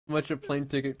much a plane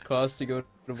ticket costs to go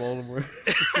to Baltimore?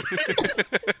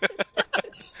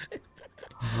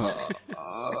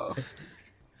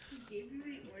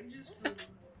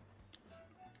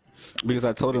 Because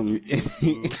I told him,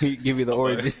 give me the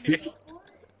oranges.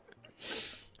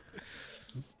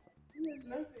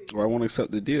 Or I won't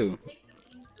accept the deal.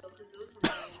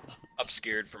 I'm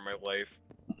scared for my life.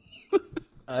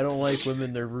 I don't like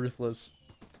women, they're ruthless.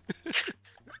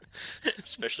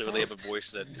 Especially when they have a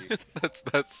voice that deep.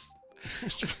 That's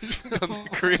on the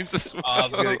Koreans as well.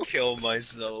 I'm gonna kill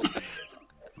myself.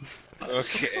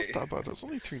 Okay. Not that bad. That's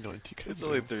only 390. It's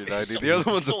only It's 390. only- The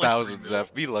other one's it's only 1,000, 3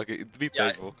 Zeph. Be lucky. Be Yeah,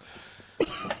 thankful.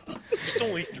 It's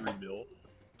only 3 mil.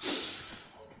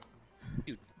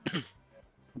 Dude,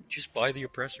 just buy the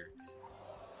oppressor.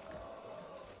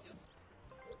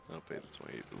 I'll pay the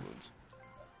 28 balloons.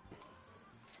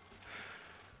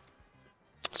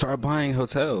 Start buying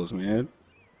hotels, man.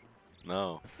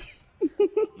 No.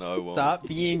 No, I won't. Stop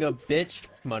being a bitch,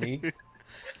 money.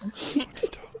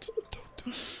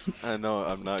 I know,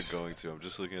 I'm not going to. I'm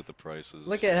just looking at the prices.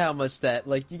 Look at how much that,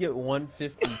 like, you get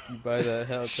 150 if you buy that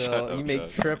Shut hotel. up, You make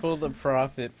Doug. triple the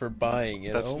profit for buying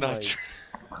it. That's Oh not my- true.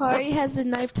 Kari has a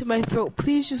knife to my throat.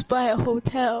 Please just buy a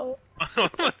hotel.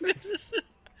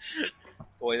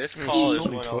 Boy, this call has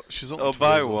went a, She's only I'll 12,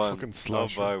 buy I'll one. fucking I'll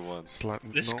slash her. buy one.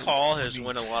 this No, call has money.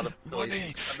 went a lot of Money.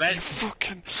 places. You Imagine,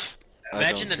 fucking. I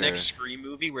imagine the don't care. next Scream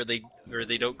movie where they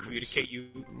don't communicate you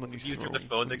Money's with you through the thrown.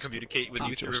 phone, they Money's communicate with thrown.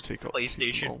 you through Just take a all- take them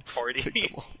PlayStation all. party. Take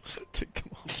them all. Take them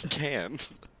all. You can.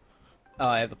 Oh,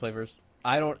 I have to play first.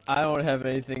 I don't have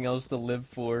anything else to live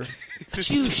for.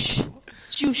 Juice.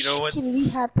 Juice. You know what? Can we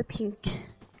have the pink?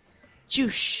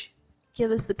 Juice. Give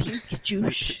us the pink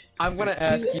juice. I'm gonna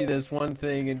ask you this one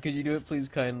thing, and could you do it please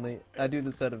kindly? I do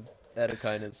this out of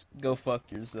kindness. Go fuck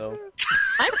yourself.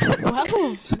 I'm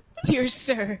 12, dear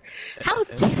sir. How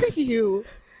dare you?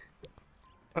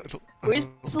 Where's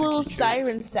the little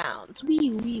siren sounds?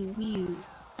 Wee wee wee.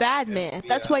 Bad man.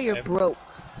 That's why you're broke.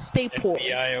 Stay poor.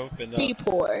 FBI open Stay up.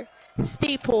 poor.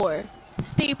 Stay poor.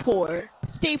 Stay poor.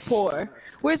 Stay poor.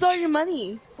 Where's all your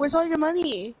money? Where's all your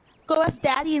money? Go ask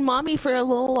daddy and mommy for a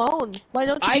little loan. Why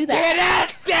don't you do that? can't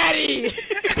ask daddy!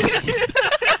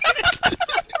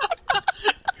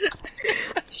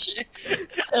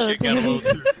 Oh, Shit got a little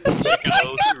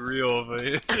too real over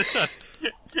here.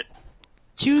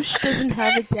 Juice doesn't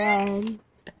have a dad.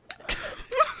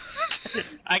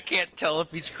 I can't tell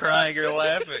if he's crying or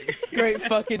laughing. Great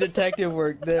fucking detective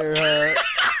work there,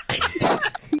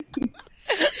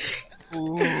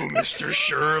 Ooh, Mr.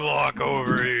 Sherlock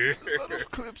over here.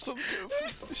 Clips of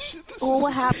shit. This Well, is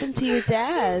what happened to your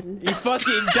dad? He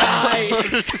fucking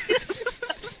died!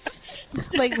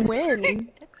 Like when?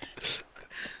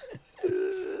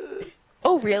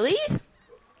 Oh, really?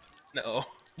 No.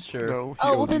 Sure. No.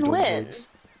 Oh, well he then OD'd on when? drugs.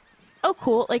 Oh,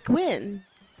 cool. Like when?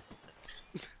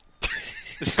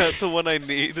 Is that the one I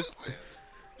need?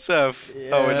 Seth. Oh wait,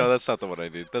 Yeah. no, that's not the one I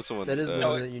need. That's the one. That is the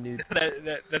one that you need.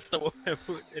 That's the one.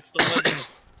 It's the one that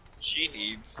she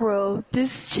needs. Bro,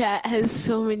 this chat has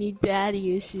so many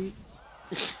daddy issues.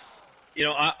 You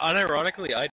know, unironically, I